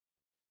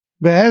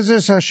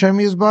Be'ezus Hashem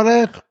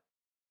Yisbarech,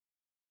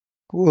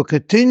 we will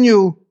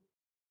continue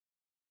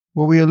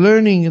what we are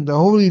learning in the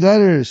holy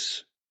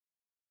letters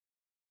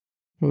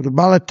of the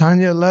Baal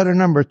Tanya, letter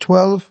number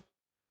 12,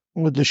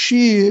 with the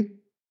Shir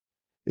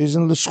is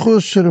in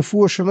L'schus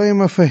Refuah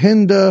Shalema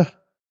Verhinda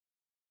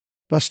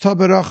Basta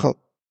Berachel.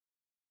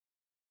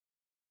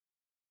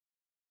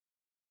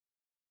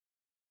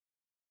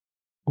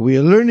 We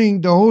are learning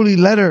the holy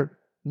letter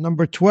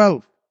number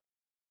 12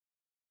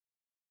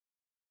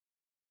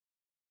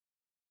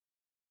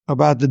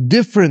 about the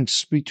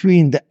difference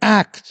between the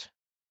act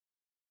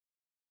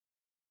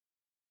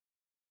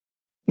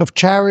of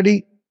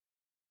charity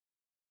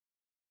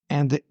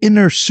and the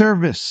inner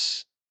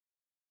service,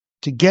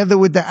 together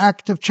with the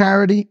act of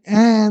charity,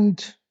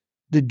 and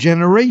the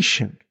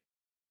generation,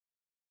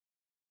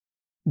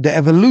 the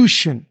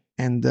evolution,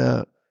 and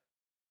the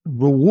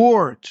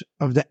reward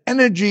of the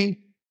energy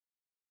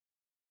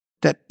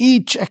that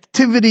each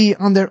activity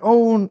on their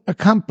own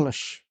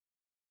accomplish.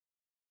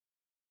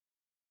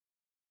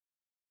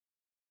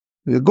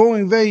 We're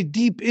going very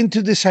deep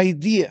into this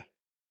idea.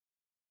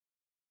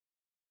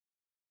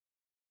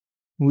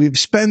 We've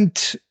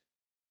spent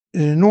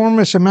an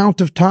enormous amount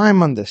of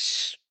time on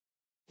this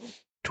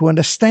to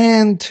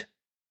understand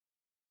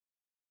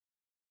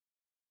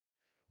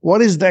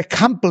what is the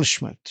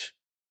accomplishment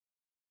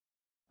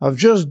of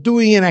just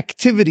doing an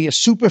activity, a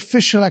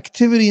superficial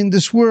activity in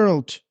this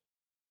world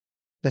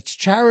that's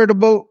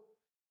charitable,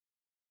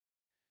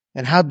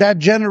 and how that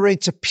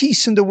generates a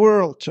peace in the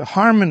world, a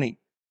harmony.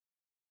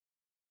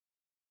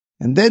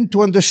 And then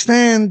to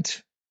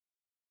understand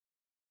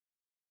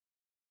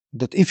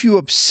that if you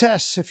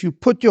obsess, if you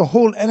put your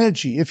whole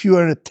energy, if you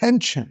are in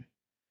attention,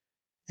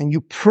 and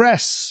you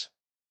press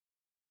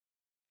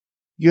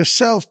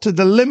yourself to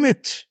the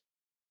limit,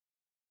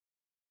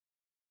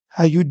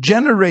 how you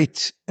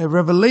generate a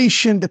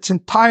revelation that's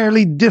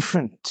entirely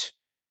different.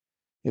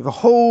 You have a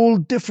whole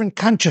different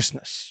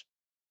consciousness.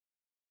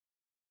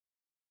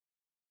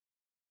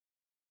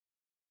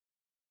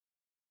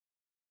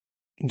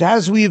 And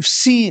as we have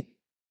seen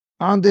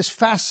on this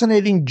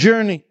fascinating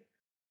journey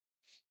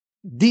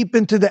deep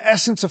into the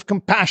essence of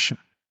compassion,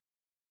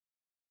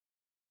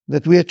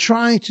 that we are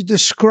trying to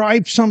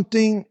describe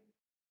something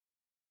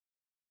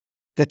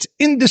that's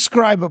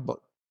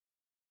indescribable.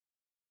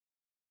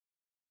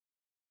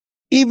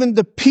 Even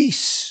the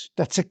peace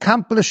that's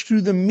accomplished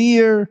through the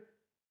mere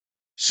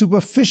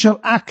superficial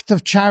act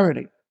of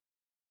charity.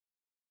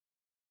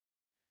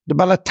 The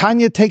Baal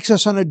Tanya takes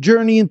us on a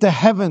journey into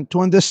heaven to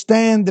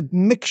understand the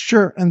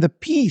mixture and the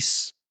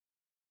peace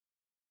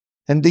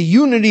and the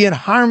unity and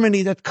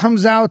harmony that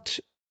comes out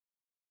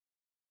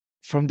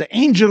from the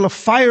angel of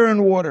fire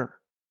and water.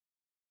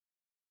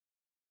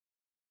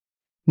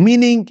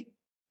 Meaning,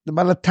 the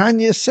Baal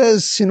Tanya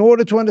says, in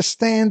order to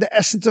understand the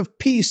essence of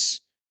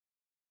peace,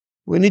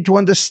 we need to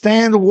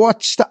understand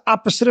what's the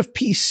opposite of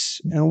peace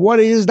and what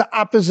is the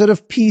opposite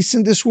of peace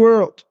in this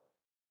world.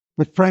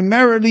 But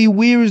primarily,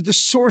 where is the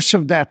source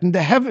of that? In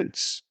the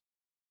heavens.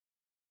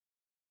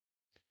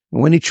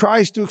 When he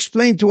tries to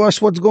explain to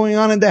us what's going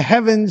on in the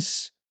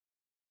heavens,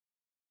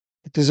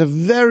 it is a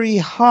very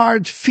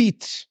hard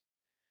feat,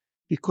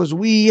 because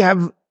we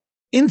have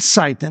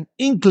insight and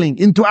inkling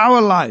into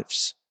our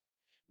lives,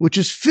 which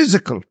is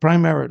physical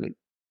primarily.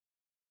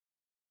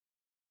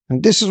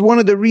 And this is one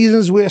of the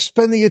reasons we are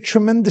spending a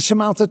tremendous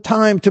amount of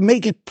time to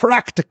make it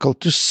practical,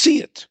 to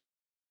see it.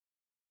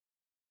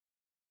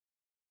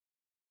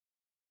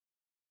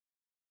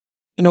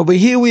 And over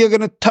here we are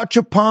going to touch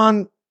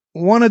upon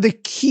one of the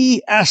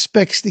key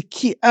aspects, the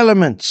key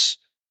elements,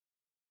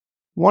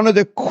 one of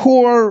the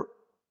core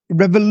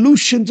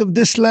revolutions of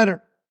this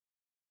letter,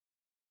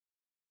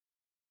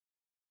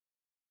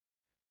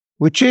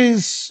 which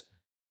is,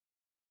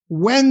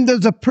 when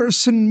does a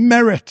person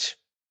merit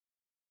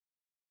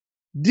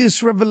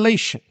this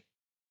revelation?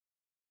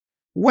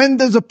 When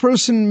does a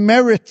person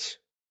merit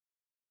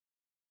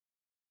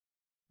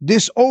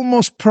this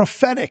almost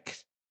prophetic,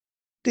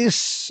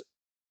 this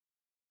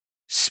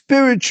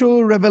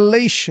spiritual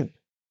revelation?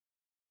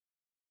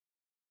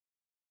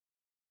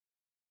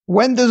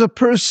 When does a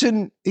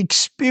person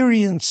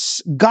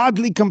experience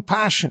godly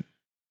compassion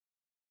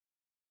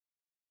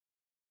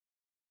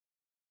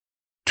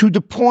to the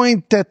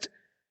point that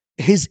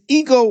his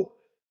ego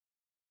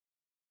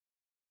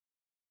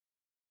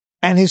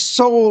and his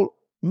soul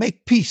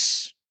make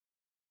peace?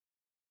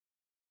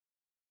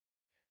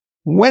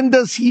 When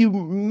does he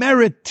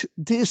merit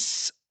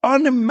this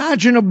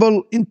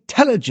unimaginable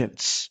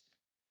intelligence,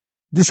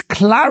 this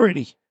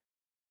clarity?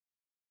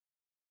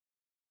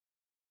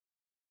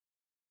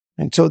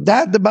 And so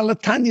that the Baal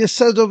Tanya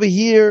says over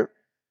here,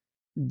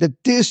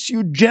 that this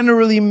you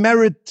generally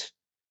merit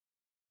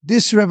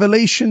this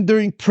revelation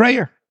during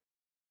prayer.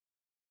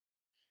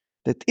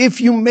 That if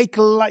you make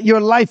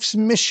your life's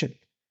mission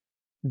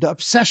the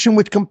obsession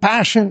with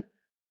compassion,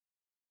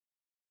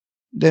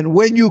 then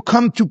when you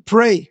come to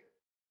pray,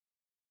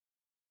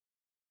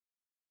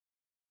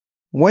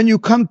 when you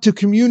come to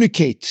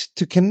communicate,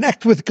 to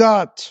connect with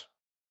God,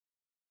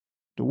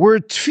 the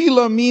word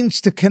tefillah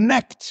means to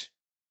connect.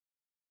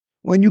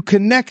 when you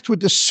connect with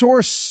the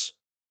source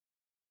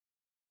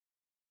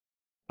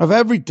of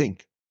everything,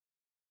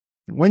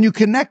 when you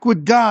connect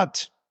with God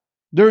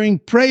during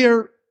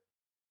prayer,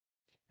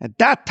 at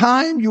that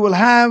time you will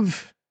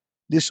have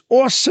this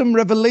awesome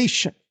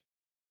revelation,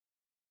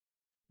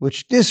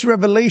 which this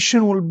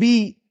revelation will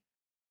be,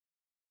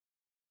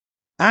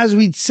 as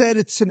we said,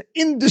 it's an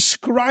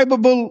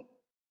indescribable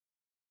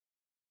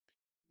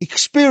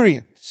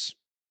experience.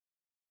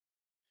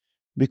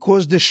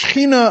 Because the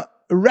Shekhinah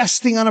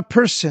resting on a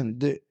person,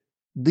 the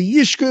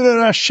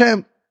Yishkar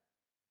Hashem,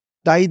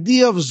 the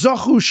idea of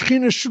Zachu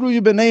Shekhinah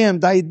Shruya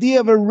B'neihem, the idea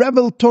of a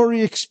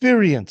revelatory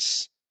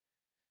experience,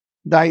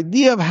 the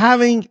idea of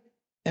having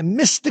a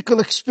mystical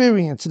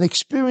experience, an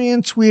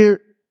experience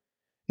where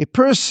a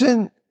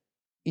person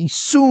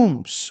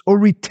assumes or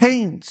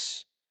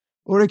retains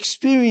or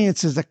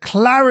experiences a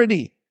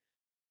clarity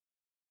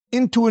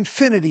into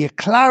infinity, a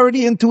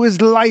clarity into his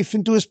life,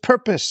 into his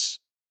purpose.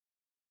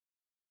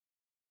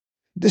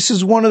 This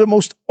is one of the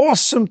most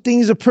awesome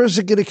things a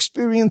person can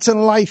experience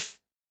in life.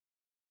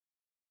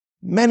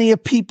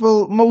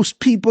 Most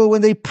people,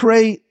 when they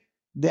pray,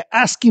 they're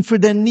asking for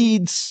their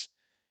needs.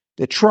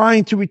 They're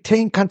trying to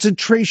retain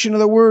concentration of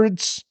the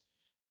words.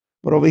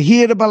 But over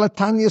here, the Baal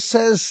HaTanya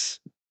says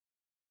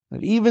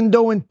that even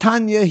though in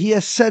Tanya he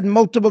has said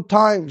multiple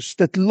times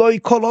that Loi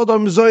kol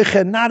odam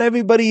zoiche, not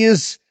everybody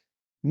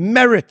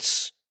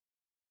merits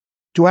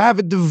to have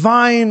a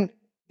divine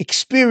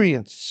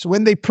experience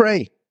when they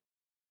pray.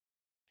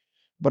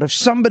 But if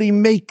somebody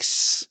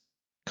makes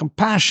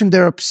compassion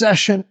their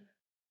obsession,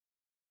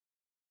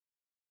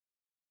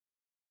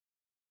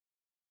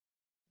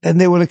 then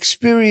they will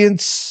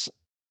experience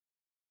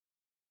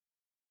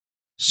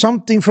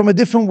something from a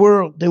different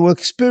world. They will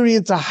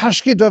experience a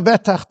hashkid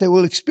v'vetach. They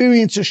will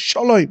experience a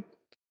shalom.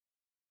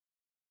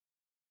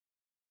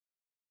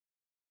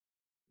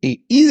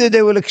 Either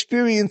they will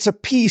experience a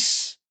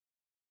peace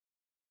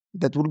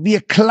that will be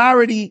a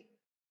clarity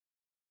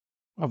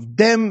of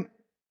them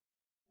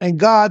and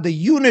God, the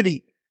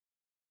unity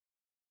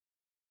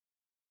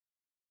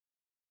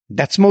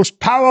that's most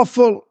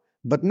powerful,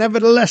 but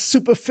nevertheless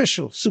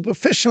superficial.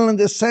 Superficial in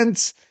the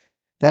sense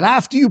that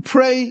after you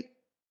pray,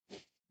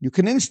 you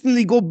can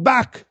instantly go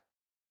back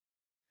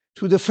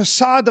to the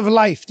facade of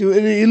life, to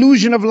the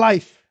illusion of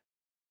life.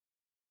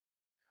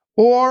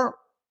 Or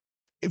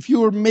if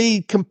you were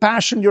made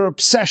compassion your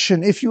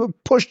obsession, if you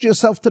have pushed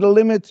yourself to the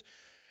limit,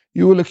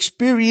 you will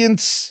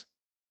experience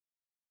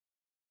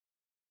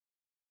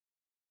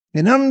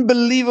an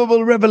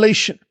unbelievable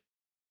revelation.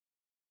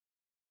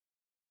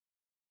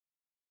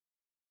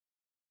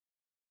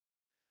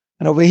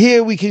 And over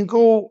here we can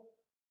go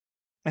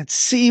and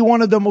see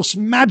one of the most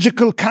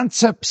magical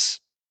concepts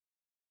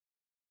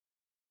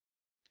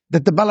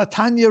that the Baal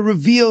HaTanya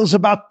reveals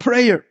about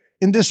prayer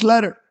in this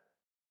letter.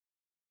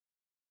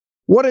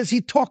 What is he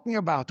talking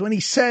about when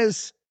he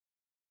says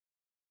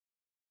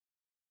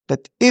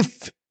that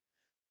if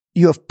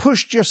you have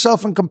pushed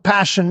yourself in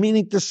compassion,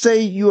 meaning to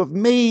say you have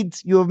made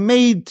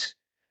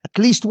at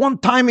least one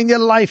time in your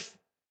life,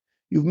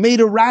 you've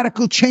made a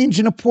radical change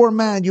in a poor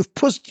man, you've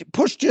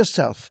pushed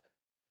yourself,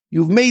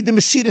 you've made the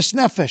Mesiras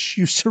Nefesh,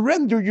 you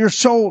surrendered your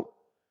soul,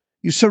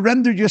 you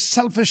surrendered your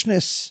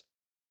selfishness,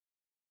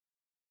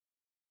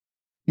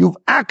 you've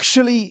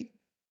actually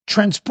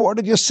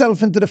transported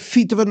yourself into the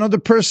feet of another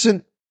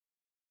person,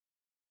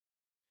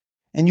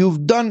 and you've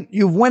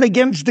went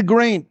against the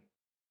grain.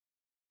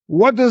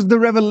 What is the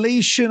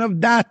revelation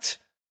of that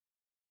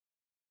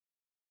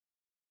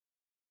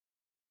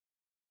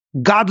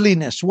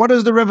godliness? What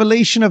is the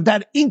revelation of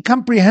that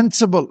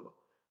incomprehensible,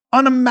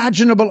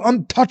 unimaginable,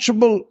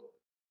 untouchable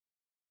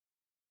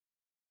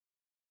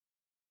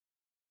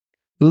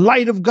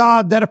light of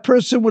God that a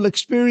person will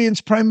experience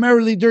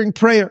primarily during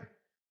prayer?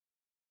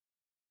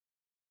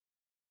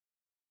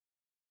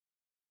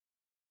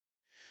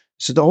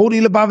 So the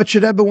Holy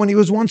Lubavitcher Rebbe, when he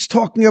was once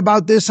talking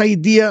about this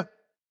idea,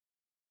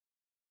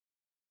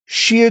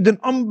 shared an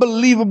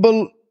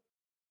unbelievable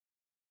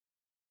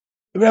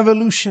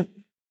revolution.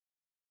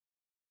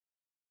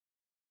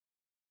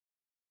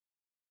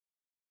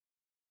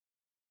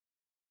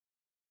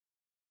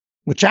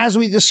 Which, as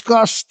we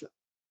discussed,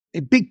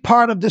 a big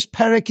part of this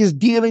parak is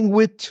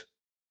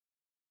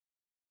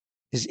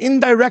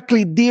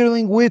indirectly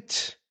dealing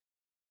with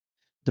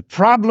the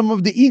problem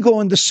of the ego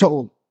and the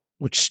soul,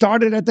 which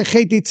started at the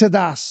Chet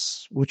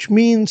Tzadas, which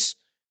means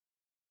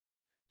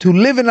to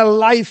live in a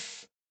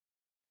life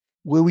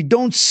where we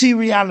don't see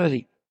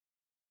reality.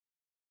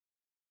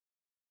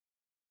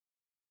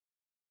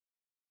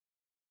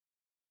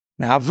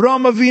 Now,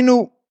 Avraham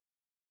Avinu,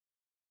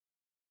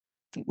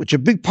 which a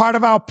big part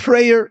of our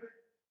prayer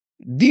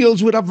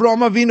deals with Avraham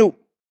Avinu,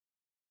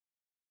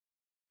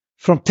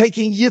 from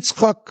taking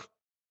Yitzchak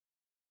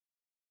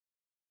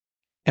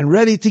and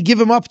ready to give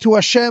him up to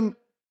Hashem,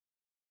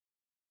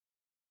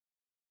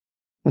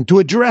 and to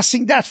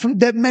addressing that from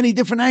many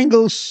different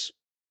angles,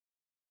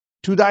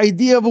 to the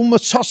idea of to the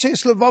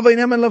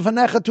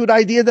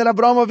idea that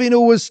Avraham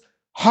Avinu's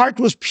heart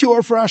was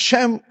pure for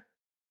Hashem.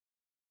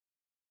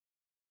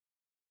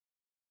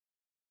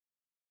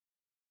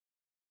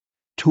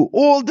 to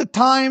all the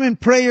time in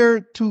prayer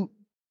to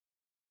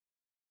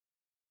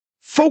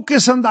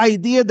focus on the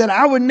idea that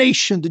our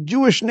nation, the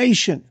Jewish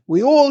nation,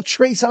 we all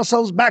trace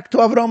ourselves back to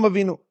Avraham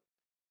Avinu.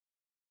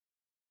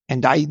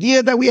 And the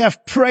idea that we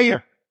have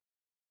prayer,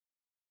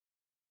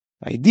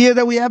 the idea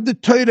that we have the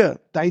Torah,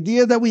 the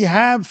idea that we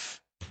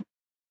have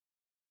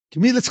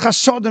Gemilas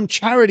Chasodim,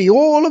 charity,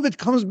 all of it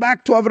comes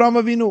back to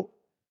Avraham Avinu,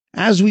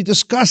 as we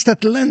discussed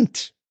at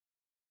length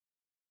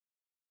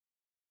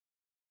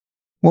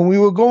when we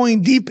were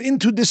going deep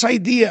into this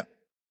idea.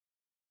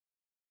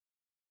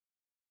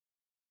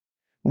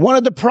 One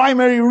of the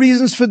primary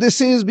reasons for this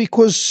is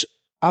because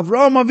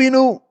Avraham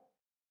Avinu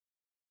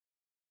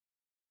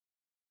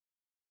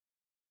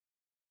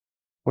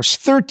was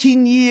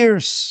 13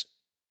 years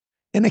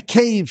in a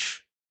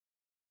cave,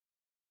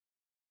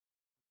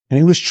 and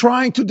he was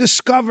trying to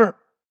discover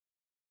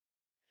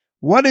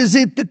what is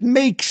it that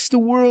makes the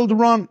world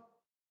run.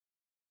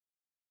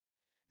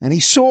 And he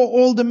saw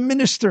all the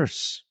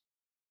ministers,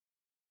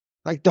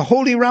 like the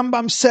Holy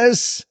Rambam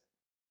says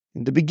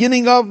in the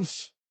beginning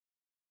of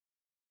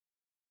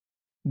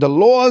the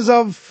laws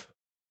of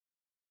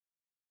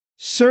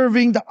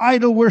serving the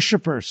idol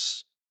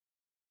worshippers.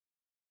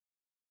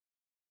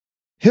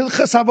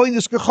 Hilchas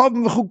Avodas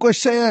Kechavim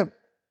v'Chukoseihem.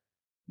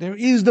 There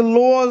is the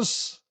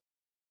laws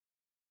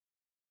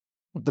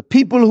of the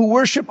people who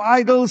worship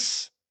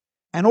idols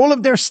and all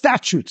of their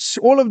statutes,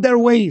 all of their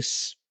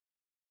ways.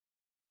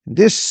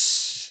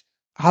 This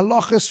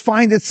halachas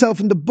find itself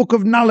in the book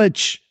of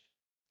knowledge,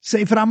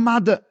 Sefer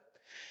Hamada.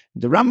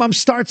 The Rambam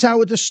starts out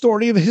with the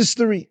story of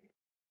history.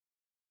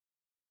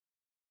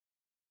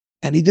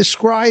 And he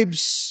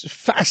describes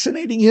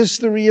fascinating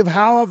history of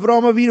how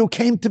Avraham Avinu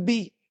came to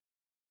be.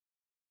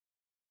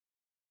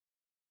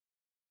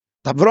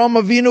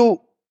 Avraham Avinu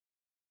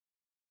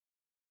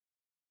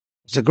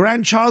was a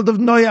grandchild of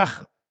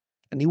Noach,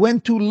 and he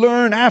went to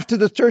learn after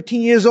the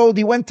 13 years old.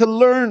 He went to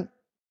learn,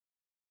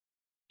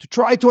 to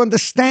try to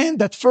understand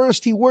that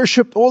first he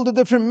worshipped all the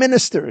different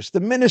ministers. The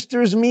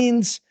ministers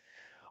means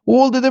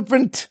all the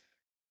different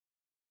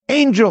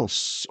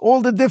angels,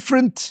 all the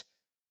different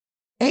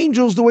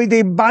angels, the way they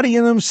embody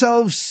in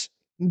themselves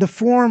in the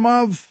form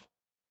of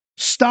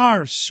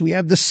stars. We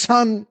have the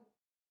sun,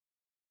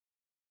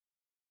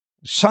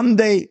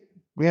 Sunday.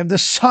 We have the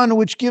sun,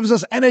 which gives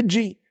us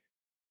energy.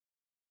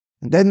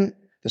 And then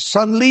the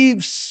sun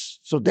leaves.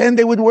 So then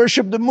they would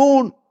worship the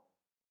moon,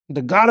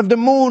 the god of the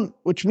moon,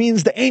 which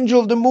means the angel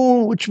of the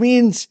moon, which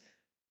means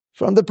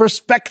from the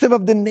perspective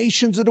of the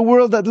nations of the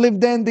world that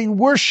lived then, they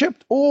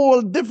worshipped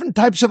all different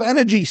types of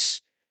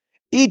energies.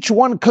 Each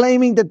one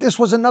claiming that this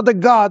was another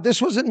god,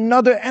 this was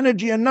another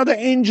energy, another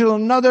angel,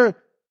 another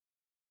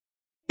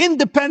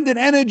independent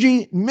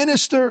energy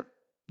minister,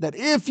 that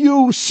if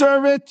you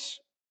serve it,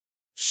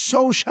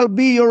 so shall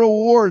be your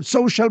reward,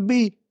 so shall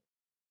be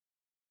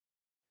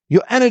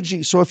your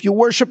energy. So if you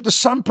worship the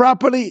sun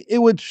properly, it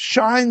would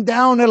shine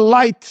down a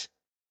light,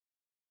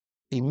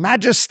 a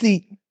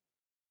majesty,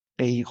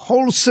 a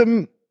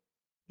wholesome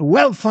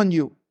wealth on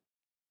you.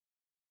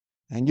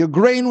 And your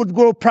grain would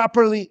grow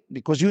properly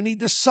because you need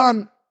the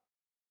sun.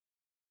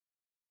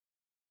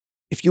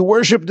 If you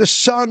worship the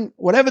sun,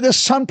 whatever the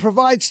sun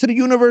provides to the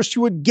universe,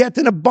 you would get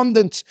in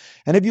abundance.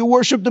 And if you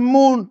worship the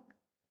moon,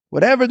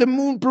 whatever the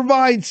moon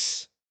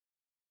provides.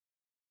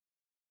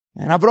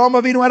 And Avraham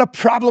Avinu had a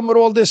problem with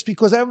all this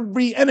because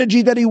every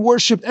energy that he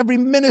worshipped, every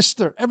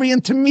minister, every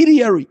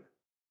intermediary,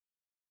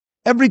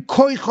 every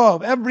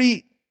koichav,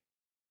 every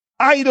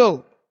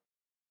idol,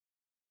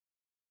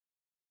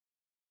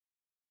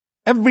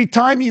 every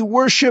time he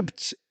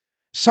worshipped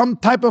some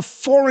type of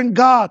foreign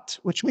god,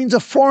 which means a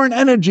foreign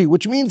energy,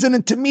 which means an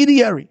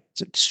intermediary.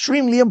 It's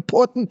extremely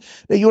important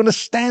that you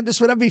understand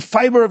this with every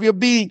fiber of your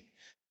being.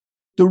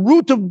 The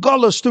root of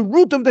Golus, the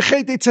root of the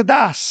Chet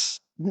Tzadas,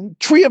 the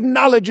tree of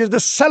knowledge is the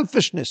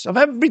selfishness of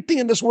everything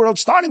in this world,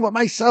 starting with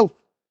myself.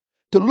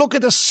 To look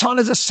at the sun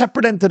as a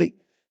separate entity,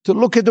 to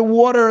look at the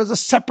water as a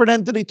separate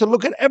entity, to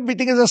look at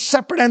everything as a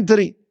separate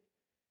entity,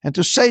 and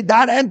to say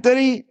that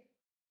entity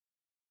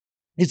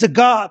is a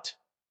god,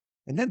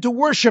 and then to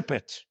worship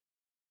it.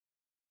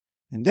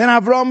 And then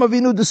Avraham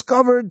Avinu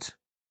discovered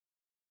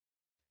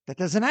that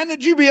there's an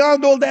energy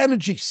beyond all the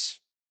energies.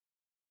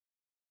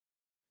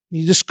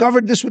 He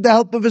discovered this with the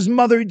help of his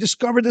mother. He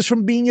discovered this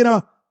from being in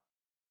a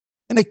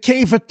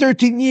cave for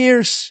 13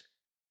 years.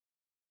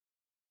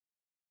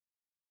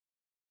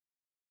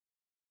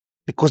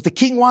 Because the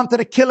king wanted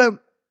to kill him.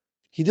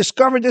 He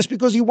discovered this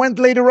because he went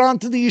later on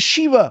to the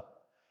yeshiva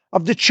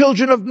of the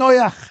children of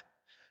Noach.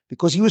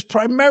 Because he was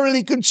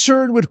primarily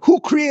concerned with who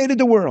created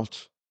the world.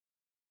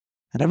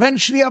 And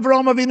eventually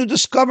Avraham Avinu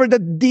discovered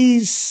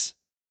that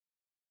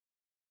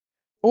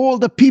all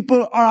the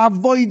people are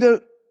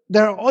avoided.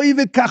 They're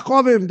oived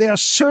kachovim. They are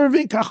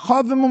serving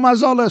kachovim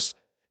umazolas.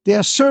 They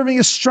are serving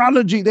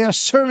astrology. They are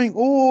serving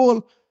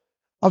all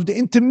of the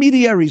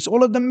intermediaries,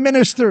 all of the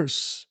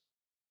ministers.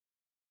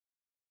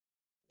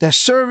 They're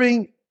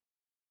serving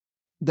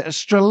the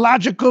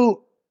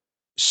astrological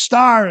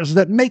stars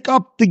that make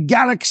up the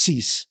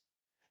galaxies.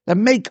 that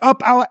make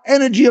up our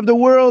energy of the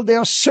world. They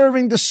are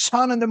serving the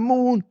sun and the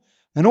moon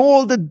and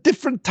all the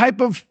different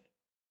type of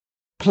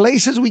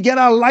places we get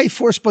our life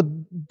force. But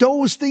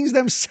those things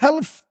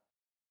themselves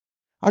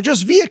are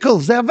just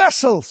vehicles. They are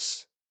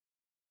vessels.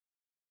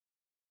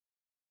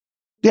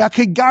 They are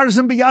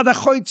kegarzim b'yad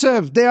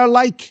hachoitzev. They are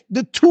like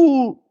the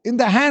tool in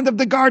the hand of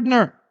the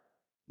gardener.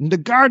 And the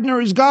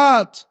gardener is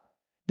God.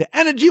 The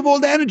energy of all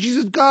the energies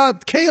is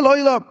God. Keil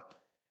oilam.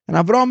 And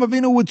Avraham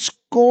Avinu would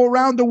go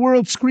around the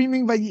world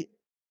screaming, Keil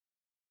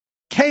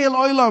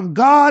oilam.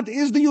 God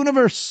is the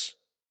universe.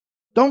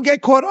 Don't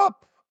get caught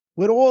up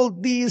with all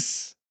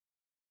these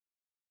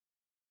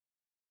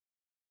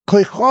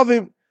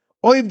koichovim,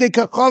 oiv de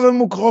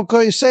kachovim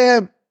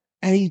ukrokoisem.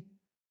 And he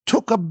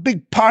took a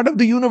big part of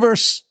the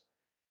universe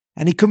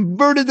and he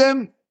converted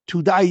them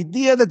to the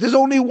idea that there's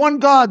only one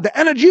God, the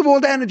energy of all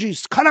the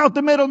energies. Cut out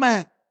the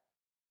middleman.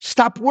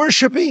 Stop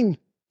worshiping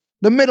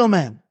the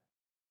middleman.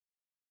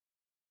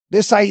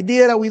 This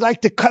idea that we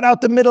like to cut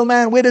out the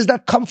middleman, where does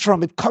that come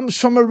from? It comes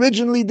from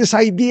originally this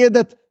idea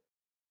that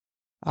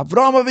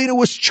Avraham Avinu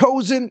was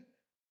chosen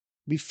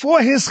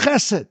before his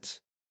chesed.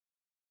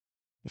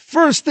 The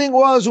first thing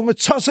was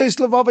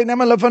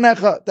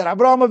that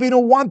Avraham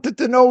Avinu wanted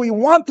to know, he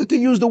wanted to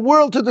use the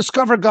world to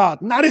discover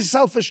God, not his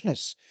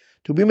selfishness,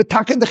 to be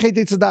metaken the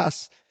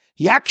chetitzadas.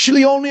 He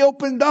actually only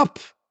opened up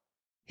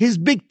his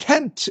big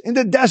tent in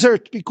the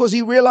desert because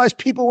he realized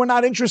people were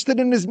not interested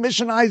in his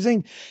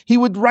missionizing. He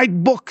would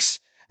write books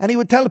and he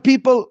would tell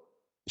people,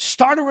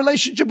 start a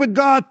relationship with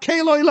God.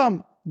 Keil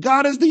oilam.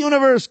 God is the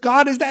universe.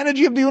 God is the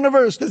energy of the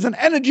universe. There's an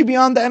energy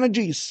beyond the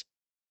energies.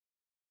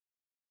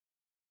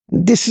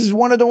 This is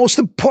one of the most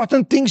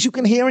important things you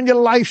can hear in your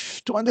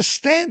life, to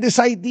understand this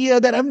idea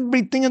that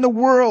everything in the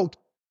world,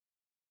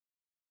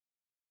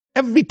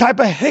 every type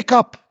of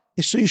hiccup,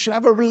 is so you should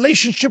have a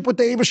relationship with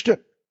the Eibishter.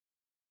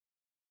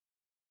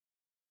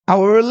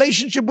 Our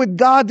relationship with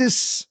God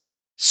is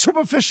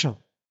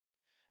superficial.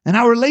 And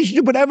our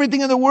relationship with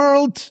everything in the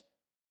world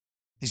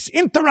is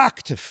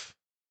interactive.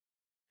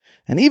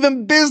 And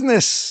even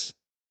business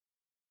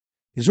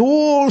is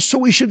all so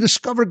we should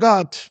discover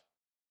God.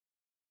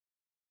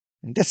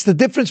 And that's the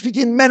difference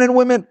between men and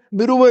women.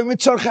 The woman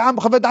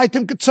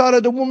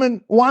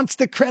wants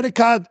the credit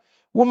card.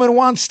 Woman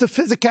wants the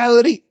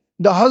physicality.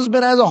 The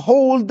husband has a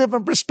whole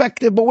different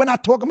perspective. But we're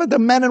not talking about the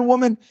men and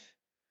women.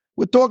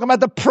 We're talking about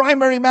the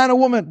primary man and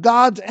woman.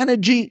 God's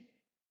energy.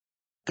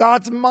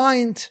 God's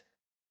mind.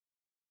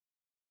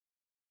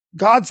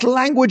 God's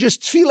language is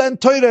tefillah and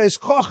Torah, is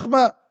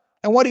chokhmah.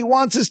 And what he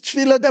wants is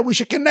tefillah, that we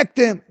should connect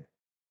to him.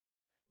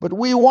 But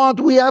we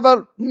have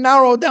a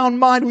narrowed down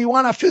mind. We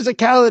want our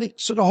physicality.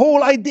 So the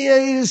whole idea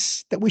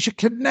is that we should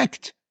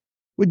connect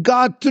with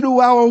God through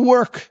our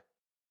work.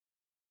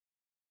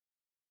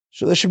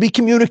 So there should be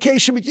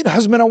communication between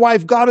husband and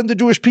wife, God and the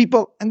Jewish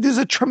people. And this is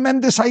a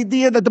tremendous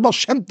idea that the Baal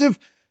Shem Tov,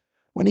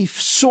 when he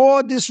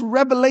saw this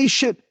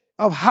revelation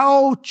of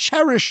how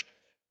cherished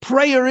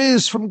prayer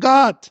is from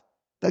God,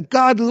 that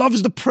God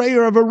loves the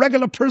prayer of a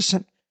regular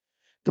person,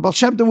 the Baal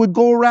Shem Tov would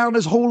go around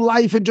his whole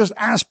life and just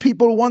ask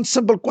people one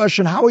simple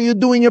question: how are you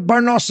doing your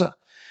Barnosa?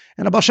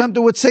 And the Baal Shem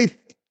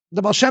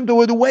Tov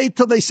would wait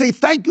till they say,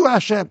 thank you,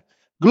 Hashem.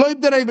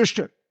 Gloib der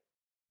Eibishter.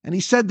 And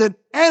he said that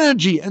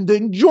energy and the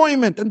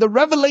enjoyment and the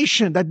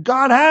revelation that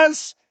God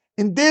has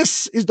in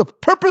this is the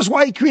purpose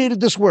why he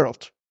created this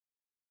world.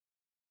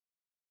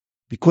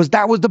 Because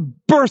that was the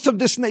birth of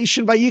this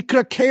nation,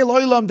 Vayikra Keil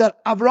Oilam,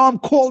 that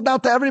Avraham called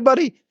out to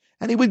everybody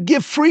and he would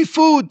give free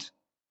food.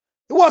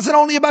 It wasn't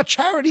only about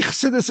charity,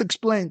 Chassidus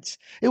explains.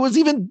 It was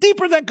even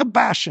deeper than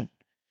compassion.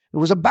 It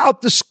was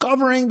about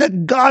discovering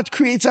that God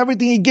creates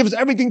everything. He gives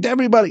everything to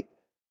everybody.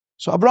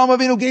 So Abraham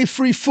Avinu gave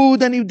free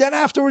food, and then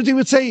afterwards he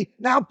would say,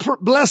 now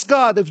bless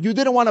God. If you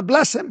didn't want to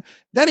bless him,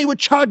 then he would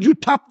charge you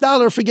top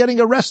dollar for getting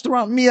a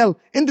restaurant meal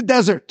in the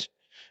desert.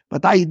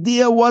 But the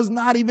idea was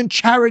not even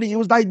charity.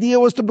 The idea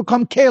was to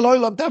become Keil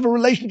Oilam, to have a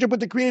relationship with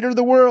the creator of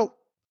the world.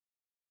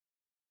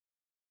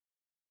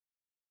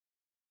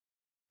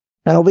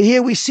 And over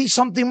here we see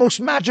something most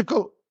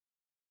magical.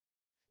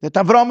 That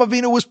Avraham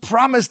Avinu was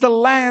promised the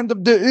land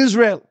of the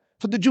Israel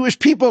for the Jewish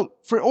people,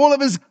 for all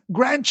of his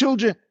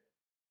grandchildren.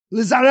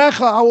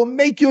 Lizarecha, I will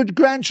make your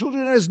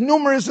grandchildren as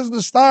numerous as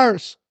the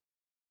stars.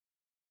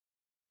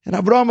 And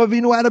Avraham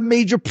Avinu had a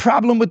major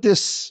problem with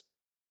this.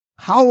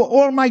 How are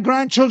all my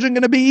grandchildren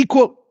going to be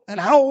equal? And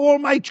how are all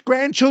my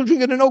grandchildren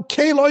going to know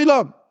Keil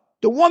Oilam?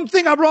 The one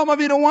thing Avraham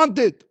Avinu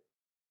wanted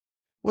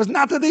was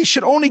not that they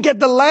should only get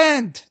the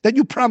land that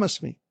you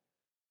promised me.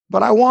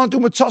 But I want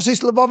all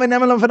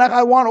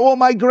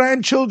my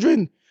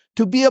grandchildren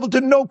to be able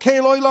to know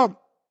Keil Oilam.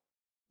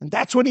 And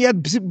that's when he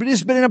had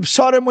Bris Ben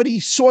Absarim, when he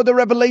saw the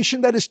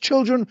revelation that his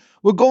children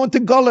were going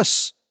to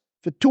Gullus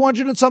for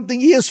 200 and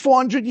something years,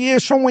 400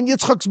 years from when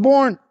Yitzchak's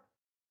born.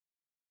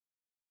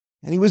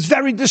 And he was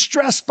very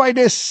distressed by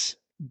this.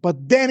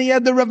 But then he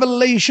had the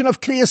revelation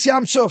of Kriyas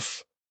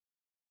Yamsuf.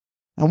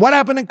 And what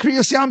happened in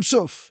Kriyas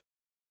Yamsuf?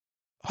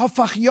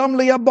 Hafach Yom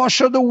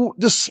Leyabasha,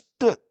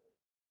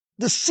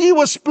 the sea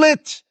was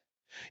split.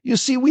 You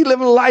see, we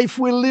live in life,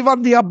 we live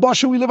on the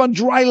awash, we live on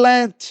dry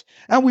land,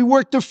 and we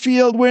work the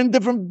field, we're in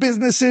different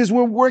businesses,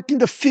 we're working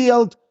the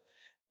field,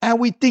 and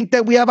we think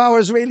that we have our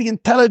Israeli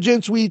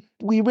intelligence. We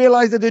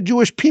realize that the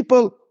Jewish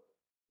people,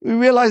 we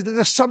realize that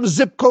there's some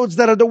zip codes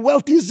that are the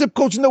wealthiest zip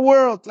codes in the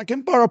world. Like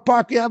in Borough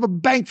Park, you have a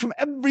bank from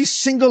every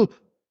single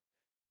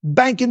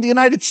bank in the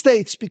United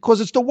States because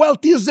it's the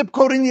wealthiest zip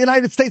code in the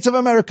United States of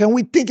America. And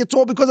we think it's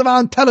all because of our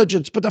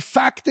intelligence. But the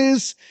fact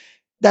is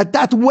that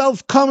that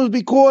wealth comes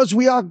because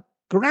we are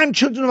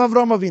grandchildren of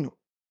Avraham Avinu.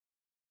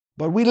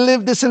 But we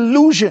live this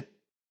illusion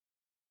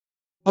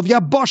of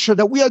Yabosha,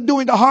 that we are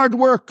doing the hard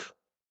work.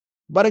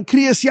 But in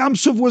Kriyas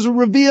Yamsuf was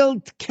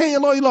revealed,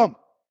 Keil Olam.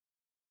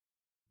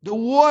 The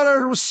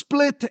water was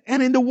split,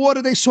 and in the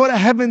water they saw the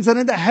heavens, and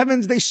in the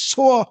heavens they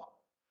saw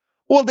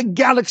all the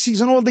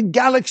galaxies, and all the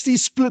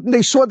galaxies split, and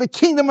they saw the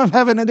kingdom of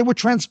heaven, and they were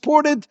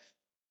transported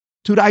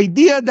to the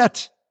idea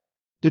that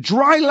the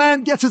dry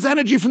land gets its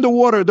energy from the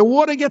water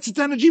gets its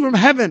energy from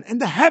heaven, and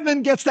the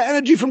heaven gets the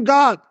energy from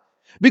God,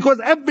 because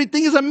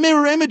everything is a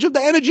mirror image of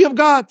the energy of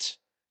God.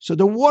 So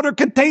the water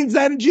contains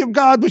the energy of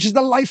God, which is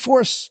the life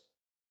force.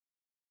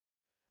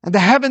 And the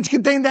heavens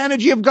contain the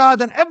energy of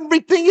God, and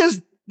everything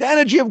is the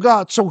energy of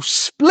God. So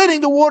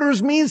splitting the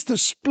waters means to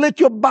split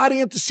your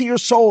body and to see your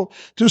soul,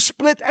 to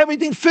split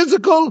everything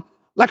physical,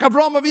 like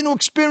Avraham Avinu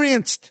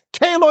experienced.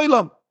 Keil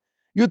Olam.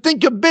 You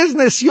think your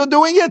business, you're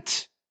doing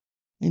it.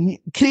 In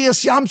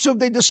Kriyas Yamsuf,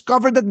 they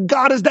discovered that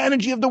God is the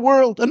energy of the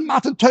world. And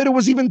Matan Torah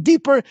was even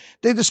deeper.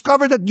 They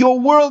discovered that your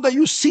world that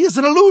you see is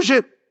an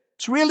illusion.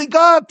 It's really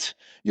God.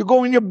 You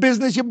go in your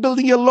business, you're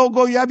building your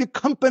logo, you have your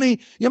company,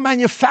 you're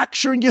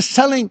manufacturing, you're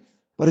selling.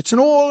 But it's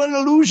all an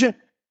illusion.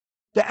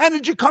 The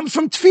energy comes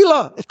from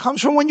tefillah. It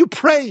comes from when you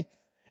pray.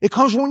 It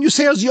comes from when you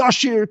say as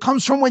Yashir. It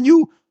comes from when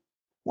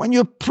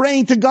you're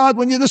praying to God,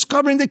 when you're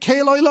discovering the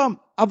Keil Olam.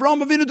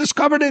 Avraham Avinu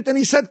discovered it, and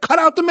he said, cut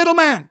out the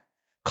middleman.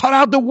 Cut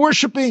out the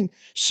worshiping.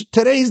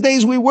 Today's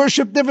days we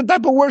worship different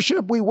type of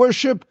worship. We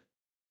worship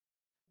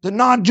the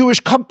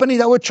non-Jewish company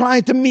that we're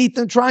trying to meet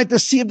and trying to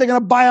see if they're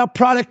going to buy our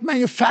product,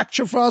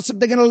 manufacture for us, if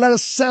they're going to let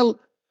us sell.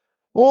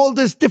 All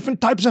these different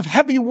types of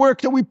heavy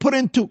work that we put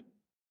into.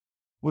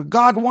 Where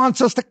God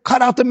wants us to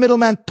cut out the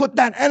middleman, put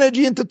that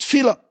energy into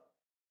tefillah.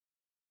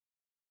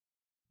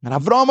 And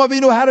Avraham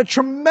Avinu had a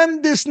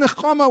tremendous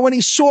nechama when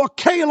he saw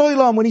Keil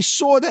Olam, when he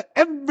saw that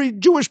every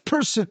Jewish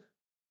person,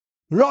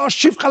 the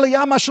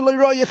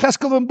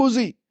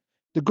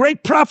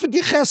great prophet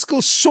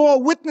Yecheskel saw,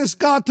 witnessed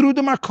God through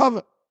the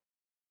Merkava.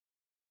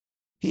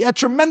 He had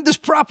tremendous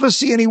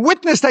prophecy, and he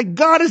witnessed that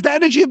God is the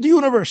energy of the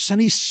universe,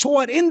 and he saw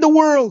it in the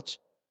world.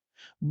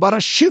 But a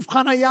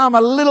Shivchan Hayam,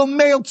 a little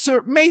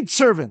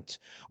maidservant,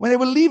 when they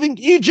were leaving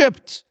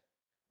Egypt,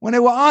 when they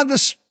were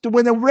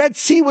when the Red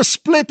Sea was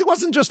split, it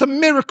wasn't just a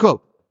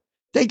miracle.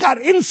 They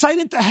got insight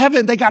into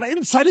heaven. They got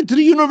insight into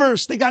the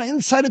universe. They got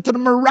insight into the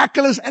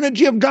miraculous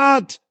energy of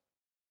God.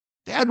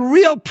 They had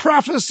real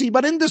prophecy,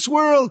 but in this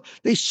world,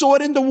 they saw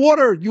it in the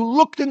water. You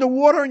looked in the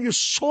water and you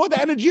saw the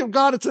energy of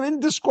God. It's an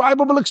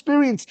indescribable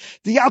experience.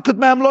 The Yalkut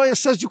Mamloya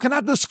says you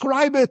cannot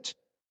describe it.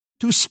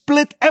 To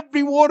split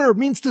every water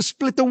means to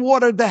split the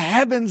water, the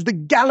heavens, the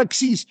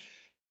galaxies,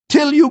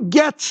 till you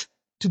get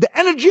to the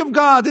energy of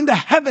God in the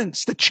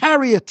heavens, the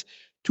chariot,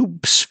 to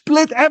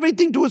split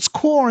everything to its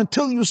core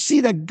until you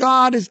see that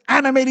God is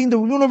animating the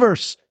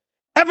universe.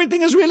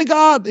 Everything is really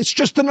God. It's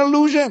just an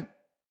illusion.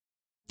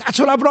 That's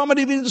what Avraham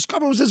Avinu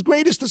discovered. Was his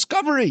greatest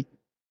discovery.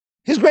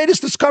 His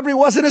greatest discovery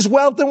wasn't his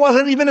wealth and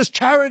wasn't even his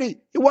charity.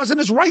 It wasn't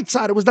his right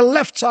side. It was the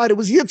left side. It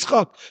was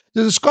Yitzchak.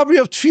 The discovery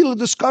of Tefillah,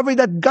 the discovery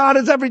that God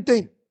is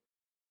everything.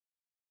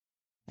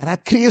 And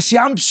at Kriyas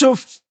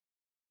Yamsuf,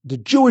 the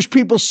Jewish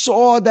people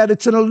saw that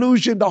it's an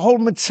illusion. The whole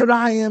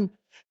Mitzrayim,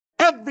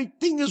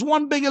 everything is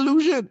one big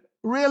illusion.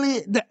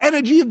 Really, the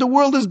energy of the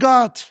world is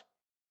God.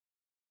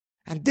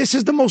 And this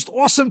is the most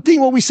awesome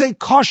thing when we say,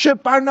 Kosher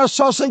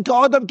Parnasasa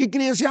Ka'adam Ki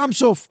Kriyas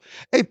Yamsuf.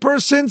 A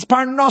person's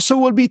Parnasa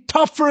will be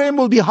tough for him,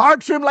 will be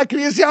hard for him like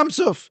Kriyas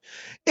Yamsuf.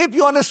 If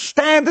you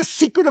understand the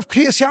secret of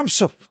Kriyas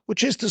Yamsuf,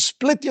 which is to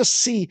split your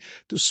sea,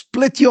 to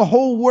split your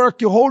whole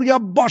work, your whole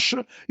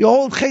Yabosha, your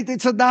whole Chet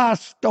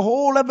Tzadas, the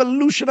whole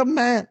evolution of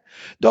man,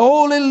 the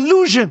whole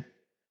illusion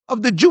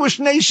of the Jewish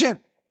nation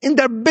in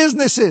their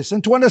businesses,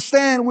 and to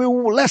understand we're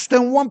less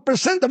than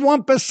 1% of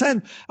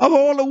 1% of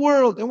all the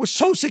world, and we're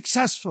so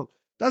successful.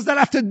 Does that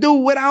have to do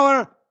with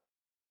our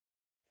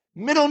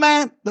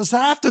middleman? Does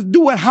that have to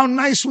do with how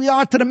nice we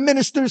are to the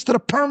ministers, to the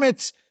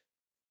permits,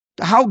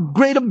 to how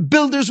great of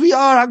builders we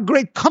are, how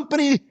great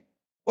company?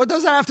 Or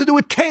does that have to do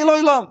with Keil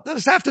Olam?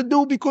 Does that have to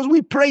do because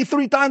we pray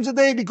 3 times a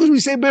day, because we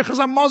say Berchas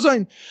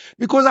HaMazon,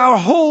 because our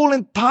whole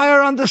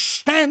entire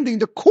understanding,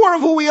 the core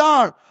of who we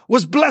are,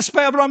 was blessed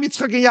by Abraham,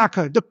 Yitzchak, and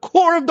Yaakov. The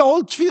core of the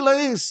whole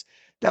tefillah is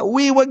that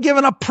we were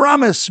given a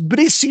promise,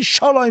 brisi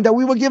shalom, that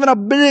we were given a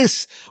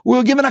bris, we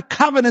were given a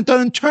covenant,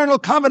 an internal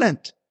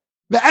covenant,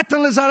 that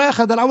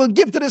I will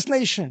give to this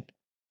nation.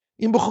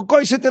 If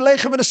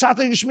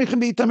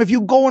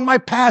you go in my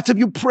path, if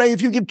you pray,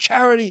 if you give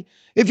charity,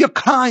 if you're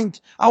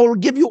kind, I will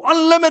give you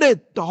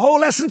unlimited, the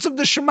whole essence of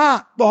the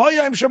Shema.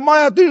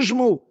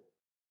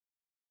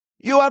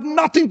 You have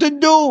nothing to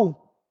do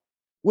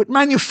with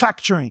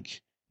manufacturing.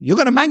 You're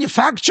going to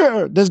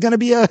manufacture. There's going to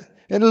be an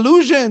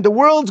illusion. The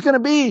world's going to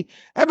be,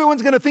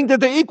 everyone's going to think that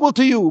they're equal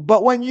to you.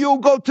 But when you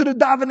go to the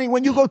davening,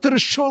 when you go to the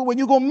shul, when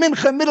you go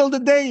mincha, middle of the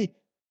day,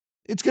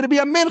 it's going to be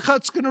a mincha.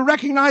 It's going to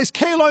recognize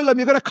Keil Olam.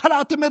 You're going to cut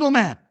out the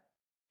middleman.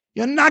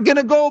 You're not going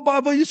to go,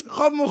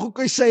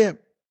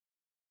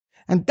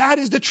 and that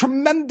is the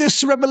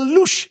tremendous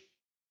revolution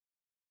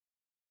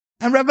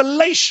and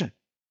revelation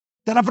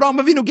that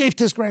Avraham Avinu gave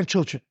to his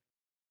grandchildren.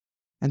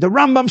 And the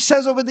Rambam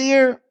says over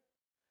there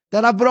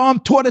that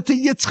Avraham taught it to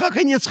Yitzchak,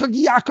 and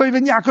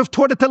Yaakov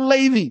taught it to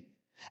Levi.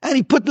 And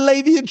he put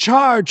Levi in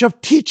charge of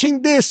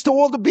teaching this to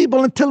all the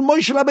people until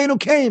Moshe Rabbeinu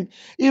came.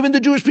 Even the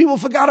Jewish people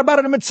forgot about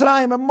it in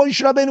Mitzrayim, and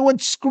Moshe Rabbeinu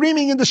went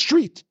screaming in the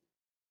street,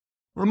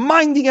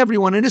 reminding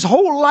everyone. And his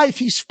whole life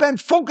he spent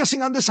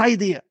focusing on this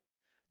idea.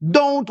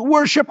 Don't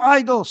worship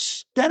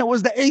idols. Then it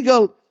was the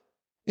Egel.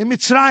 In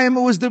Mitzrayim,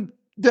 it was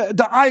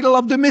the idol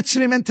of the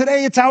Mitzrayim. And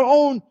today it's our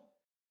own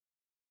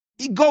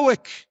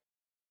egoic,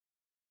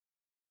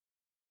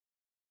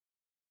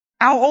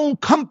 our own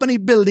company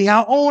building,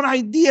 our own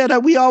idea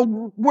that we are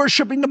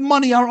worshiping the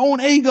money, our own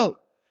Egel.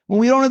 When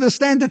we don't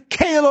understand that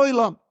Keil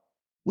Olam,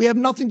 we have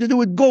nothing to do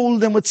with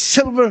gold and with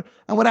silver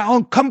and with our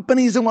own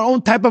companies and our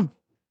own type of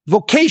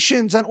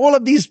vocations and all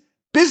of these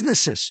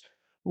businesses.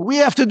 We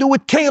have to do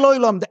with Keil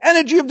Olam, the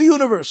energy of the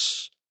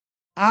universe.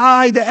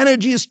 The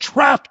energy is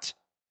trapped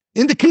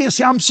in the Kriyas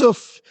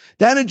Yamsuf.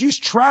 The energy is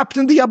trapped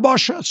in the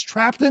Yabasha. It's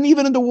trapped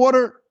even in the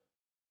water.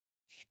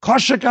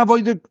 It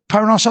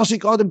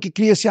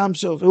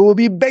will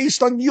be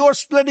based on your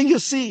splitting your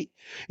sea.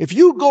 If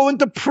you go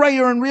into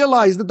prayer and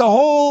realize that the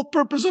whole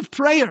purpose of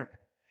prayer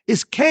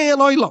is Keil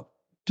Olam,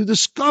 to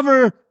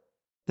discover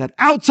that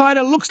outside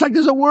it looks like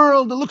there's a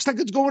world, it looks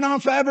like it's going on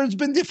forever, it's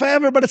been there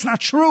forever, but it's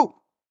not true.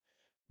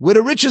 We're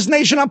the richest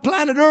nation on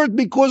planet Earth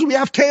because we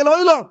have Keil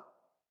Olam.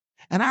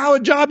 And our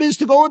job is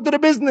to go into the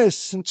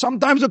business and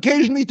sometimes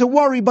occasionally to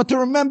worry, but to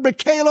remember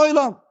Keil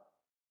Olam.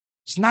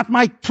 It's not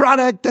my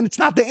product and it's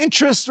not the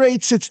interest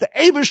rates. It's the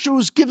Awash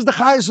who gives the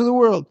highest of the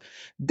world.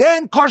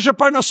 Then,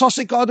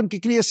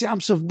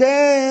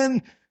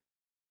 then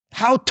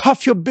how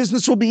tough your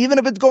business will be, even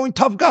if it's going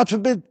tough, God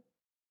forbid.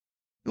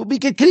 You'll be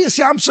Kriyas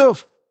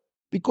Yamsuf.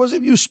 Because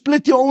if you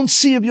split your own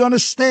sea, if you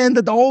understand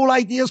that the whole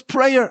idea is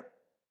prayer,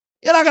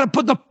 you're not going to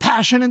put the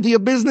passion into your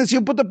business.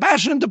 You put the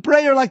passion into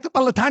prayer, like the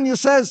Balatanya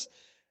says,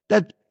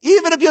 that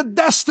even if you're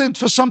destined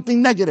for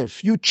something negative,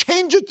 you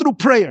change it through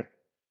prayer.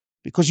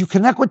 Because you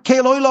connect with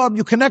Keil Olam,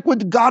 you connect with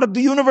the God of the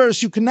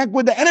universe, you connect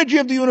with the energy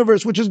of the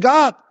universe, which is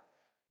God,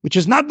 which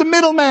is not the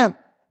middleman,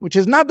 which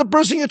is not the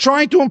person you're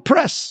trying to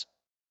impress.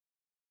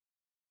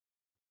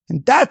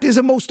 And that is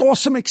a most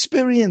awesome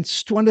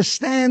experience, to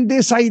understand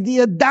this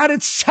idea. That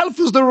itself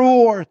is the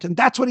reward. And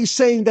that's what he's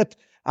saying, that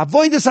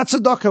avoidus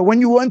tzedakah,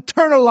 when you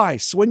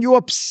internalize, when you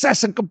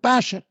obsess in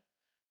compassion,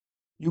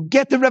 you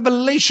get the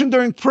revelation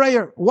during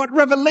prayer. What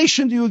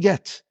revelation do you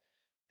get?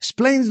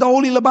 Explains the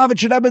Holy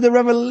Lubavitcher Rebbe, the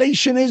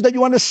revelation is that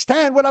you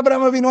understand what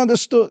Avraham Avinu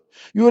understood.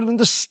 You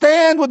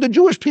understand what the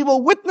Jewish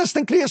people witnessed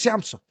in Kriyas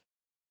Yamsuf.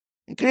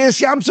 In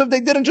Kriyas Yamsuf, they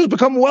didn't just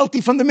become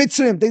wealthy from the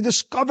Mitzrayim. They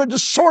discovered the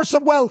source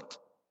of wealth,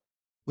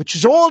 which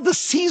is all the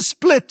seas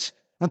split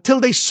until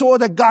they saw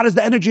that God is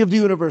the energy of the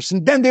universe.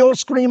 And then they all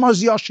scream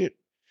as Yashir.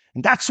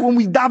 And that's when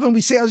we daven,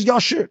 we say as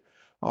Yashir.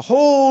 A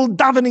whole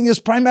davening is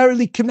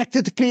primarily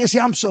connected to Kriyas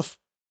Yamsuf.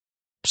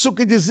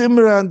 Psuke de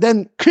Zimra, and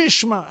then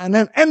Krishma, and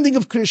then ending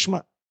of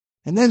Krishma.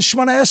 And then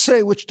Shemona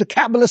Esrei, which the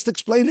Kabbalists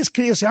explain is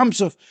Kriyas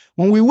Yamsuf.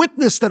 When we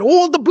witness that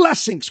all the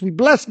blessings, we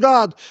bless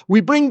God, we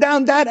bring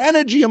down that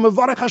energy of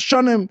Mevarach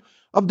Hashanim,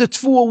 of the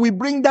Tfuah, we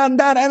bring down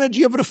that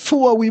energy of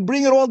Refuah, we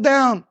bring it all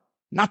down.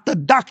 Not the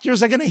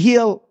doctors are going to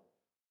heal,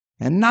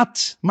 and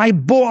not my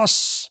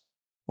boss,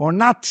 or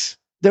not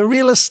the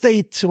real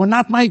estate, or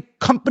not my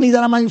company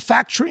that I'm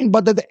manufacturing,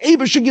 but that the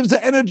Awash gives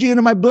the energy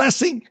into my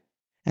blessing.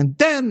 And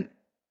then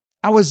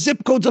our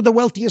zip codes are the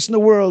wealthiest in the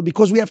world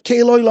because we have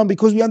Keil Olam,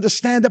 because we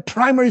understand the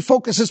primary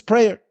focus is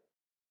prayer.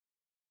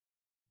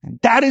 And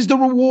that is the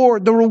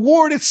reward. The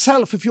reward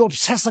itself, if you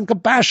obsess on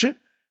compassion,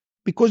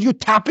 because you're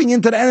tapping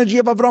into the energy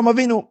of Avraham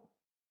Avinu.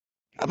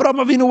 Avraham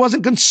Avinu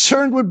wasn't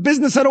concerned with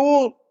business at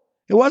all.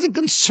 He wasn't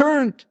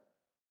concerned,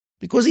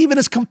 because even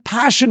his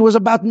compassion was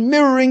about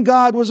mirroring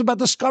God, was about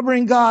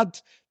discovering God,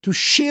 to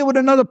share with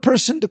another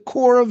person the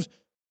core of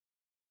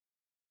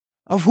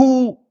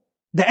who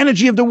the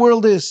energy of the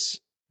world is.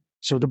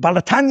 So the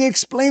Balatanya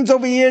explains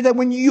over here that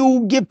when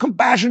you give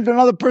compassion to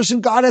another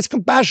person, God has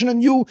compassion on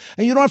you,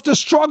 and you don't have to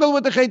struggle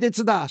with the Chet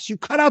Tzadas. You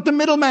cut out the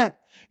middleman.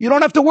 You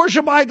don't have to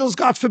worship idols,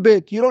 God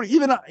forbid. You don't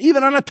even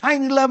on a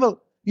tiny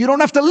level. You don't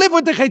have to live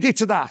with the Chet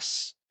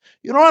Tzadas.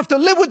 You don't have to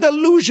live with the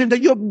illusion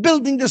that you're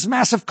building this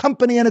massive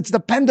company and it's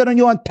dependent on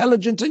your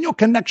intelligence and your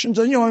connections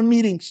and your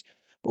meetings.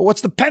 But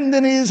what's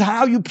dependent is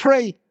how you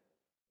pray.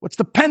 What's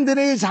dependent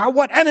is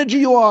what energy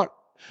you are.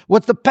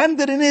 What's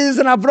dependent in is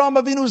in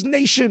Avraham Avinu's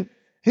nation.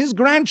 His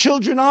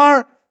grandchildren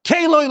are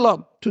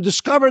Keloilam, to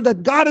discover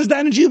that God is the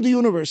energy of the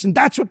universe. And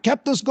that's what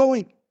kept us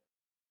going.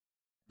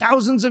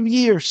 Thousands of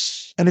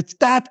years. And it's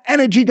that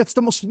energy that's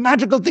the most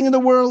magical thing in the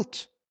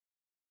world.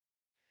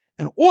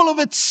 And all of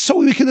it so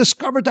we can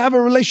discover to have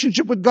a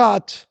relationship with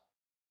God.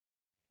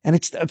 And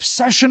it's the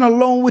obsession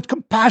alone with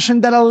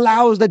compassion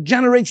that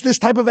generates this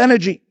type of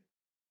energy.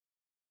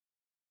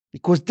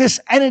 Because this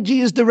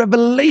energy is the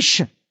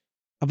revelation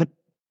of an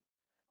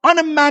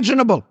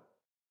unimaginable,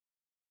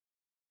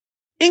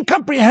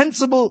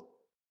 incomprehensible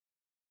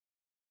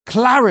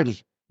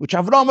clarity, which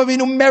Avraham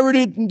Avinu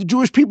merited and the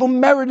Jewish people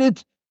merited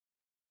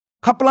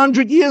a couple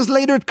 100 years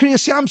later at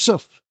Kriyas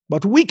Yamsuf.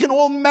 But we can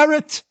all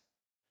merit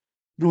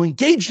through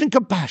engaged in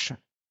compassion.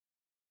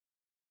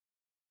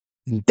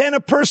 And then a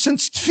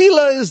person's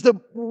tefillah is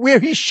where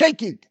he's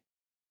shaking.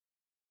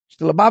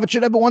 The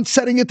Lubavitcher Rebbe once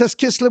said in Yitas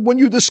Kislev, when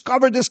you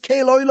discover this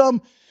Keil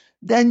Olam,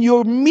 then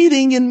you're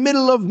meeting in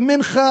middle of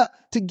Mincha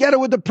together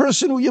with the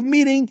person who you're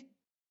meeting,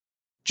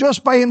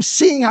 just by him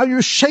seeing how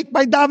you're shake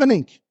by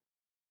davening,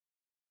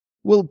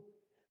 will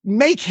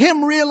make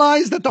him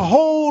realize that the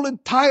whole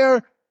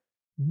entire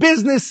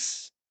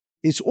business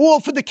is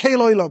all for the Keil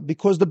Olam,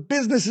 because the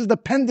business is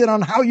dependent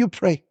on how you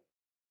pray.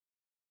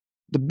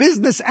 The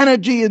business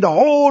energy and the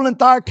whole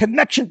entire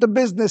connection to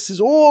business is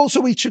all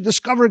so we should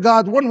discover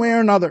God one way or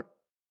another.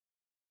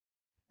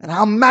 And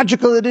how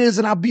magical it is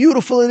and how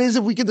beautiful it is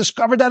if we can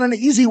discover that in an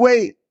easy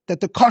way. That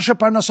the kosher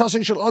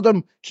parnasas shel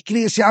adam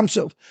kikriyas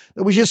yamsov.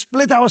 That we should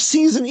split our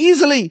season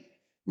easily.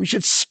 We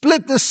should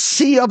split the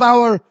sea of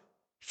our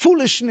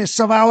foolishness,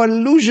 of our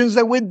illusions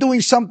that we're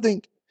doing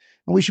something.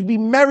 And we should be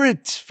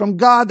merit from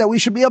God, that we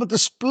should be able to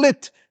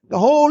split the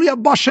whole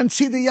yabosh and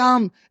see the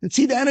yam and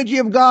see the energy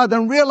of God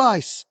and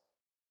realize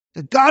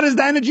that God is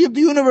the energy of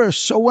the universe.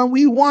 So when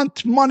we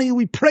want money,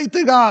 we pray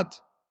to God.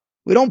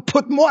 We don't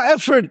put more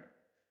effort.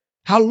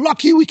 How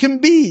lucky we can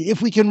be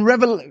if we can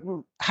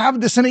have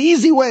this in an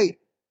easy way.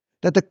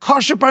 That the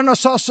kosher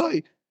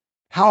parnasasoi,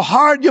 how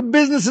hard your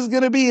business is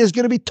going to be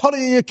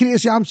totally in your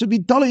kriyas yamsuf, be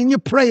totally in your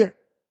prayer,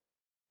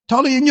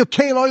 totally in your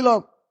keil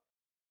olam.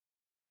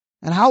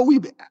 And how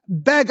we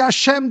beg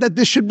Hashem that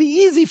this should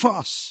be easy for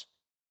us.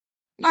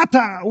 Not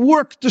to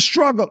work, to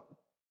struggle,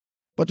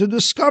 but to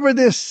discover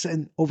this.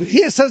 And over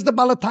here says the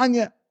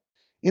Balatanya,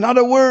 in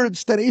other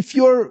words, that if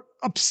your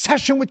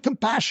obsession with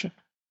compassion,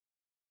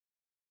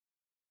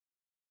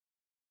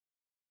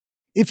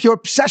 if your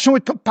obsession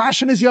with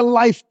compassion is your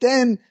life,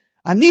 then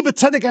through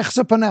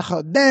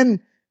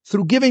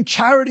giving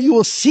charity, you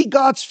will see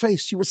God's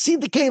face. You will see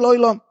the Keil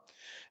Olam.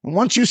 And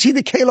once you see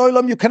the Keil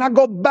Olam, you cannot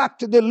go back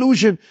to the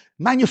illusion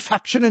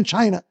manufactured in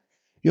China.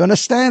 You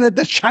understand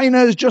that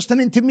China is just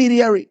an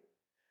intermediary.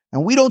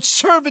 And we don't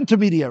serve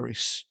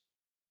intermediaries.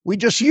 We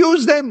just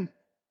use them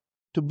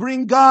to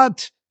bring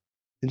God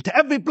into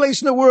every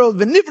place in the world.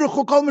 That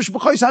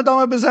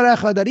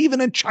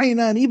even in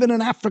China and even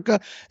in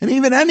Africa and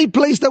even any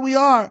place that we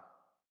are,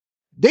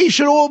 they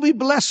should all be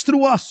blessed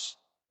through us.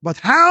 But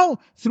how?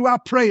 Through our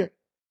prayer,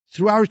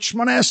 through our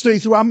Shemona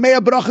Esrei, through our Mea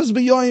Brachas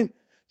V'Yoyim,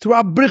 through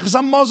our Brichas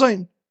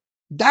HaMazon.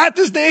 That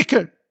is the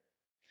Iker.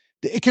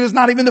 The Iker is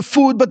not even the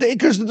food, but the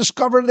Iker is to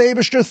discover the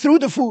Eibishter through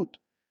the food.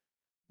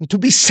 And to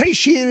be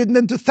satiated and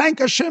then to thank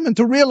Hashem and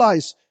to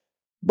realize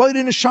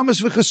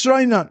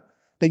that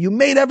you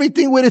made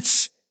everything with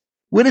its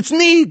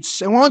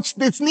needs. And once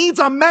its needs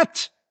are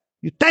met,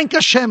 you thank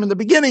Hashem in the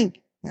beginning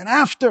and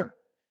after.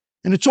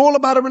 And it's all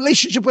about a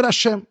relationship with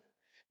Hashem.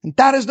 And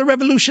that is the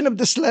revolution of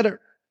this letter.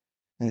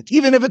 And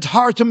even if it's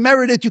hard to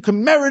merit it, you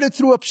can merit it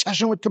through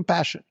obsession with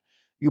compassion.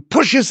 You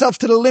push yourself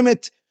to the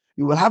limit.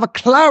 You will have a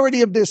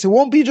clarity of this. It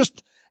won't be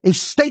just a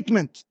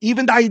statement.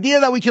 Even the idea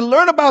that we can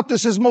learn about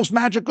this is most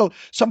magical.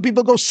 Some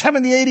people go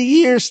 70, 80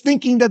 years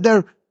thinking that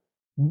their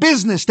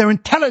business, their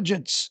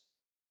intelligence,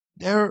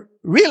 their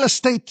real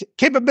estate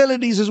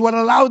capabilities is what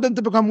allowed them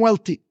to become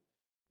wealthy.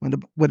 When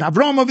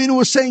Avraham Avinu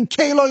was saying,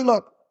 Keiloi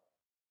Lo,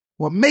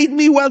 what made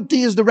me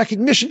wealthy is the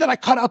recognition that I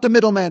cut out the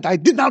middleman. I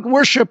did not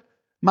worship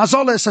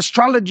mazoles,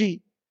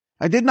 astrology.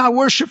 I did not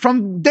worship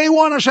from day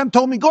one. Hashem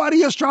told me, go out of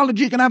your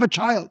astrology, you can have a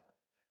child.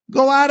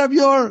 Go out of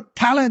your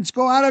talents,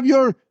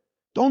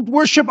 don't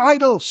worship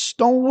idols.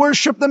 Don't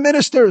worship the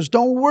ministers.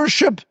 Don't do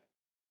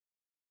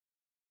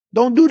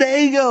the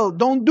Egel.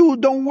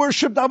 Don't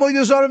worship the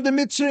Avodah Zarah of the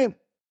Mitzrayim.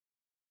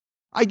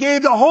 I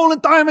gave the whole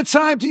entire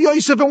time to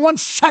Yosef in 1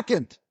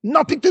 second.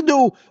 Nothing to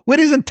do with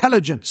his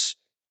intelligence.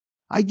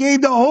 I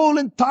gave the whole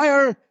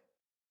entire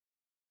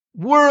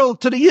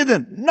world to the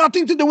Yidden.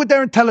 Nothing to do with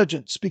their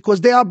intelligence.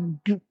 Because they are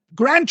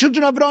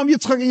grandchildren of Abraham,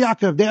 Yitzchak, and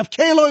Yaakov. They have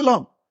Keil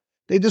Olam.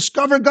 They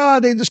discover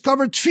God. They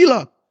discover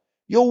Tefillah.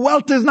 Your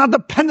wealth is not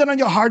dependent on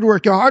your hard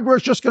work. Your hard work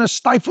is just going to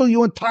stifle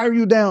you and tire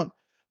you down.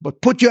 But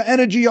put your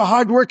energy, your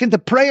hard work into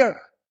prayer.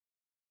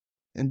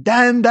 And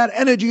then that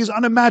energy is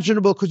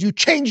unimaginable because you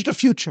change the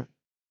future.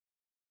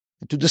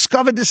 And to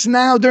discover this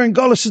now during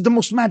Golus is the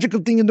most magical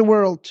thing in the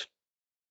world.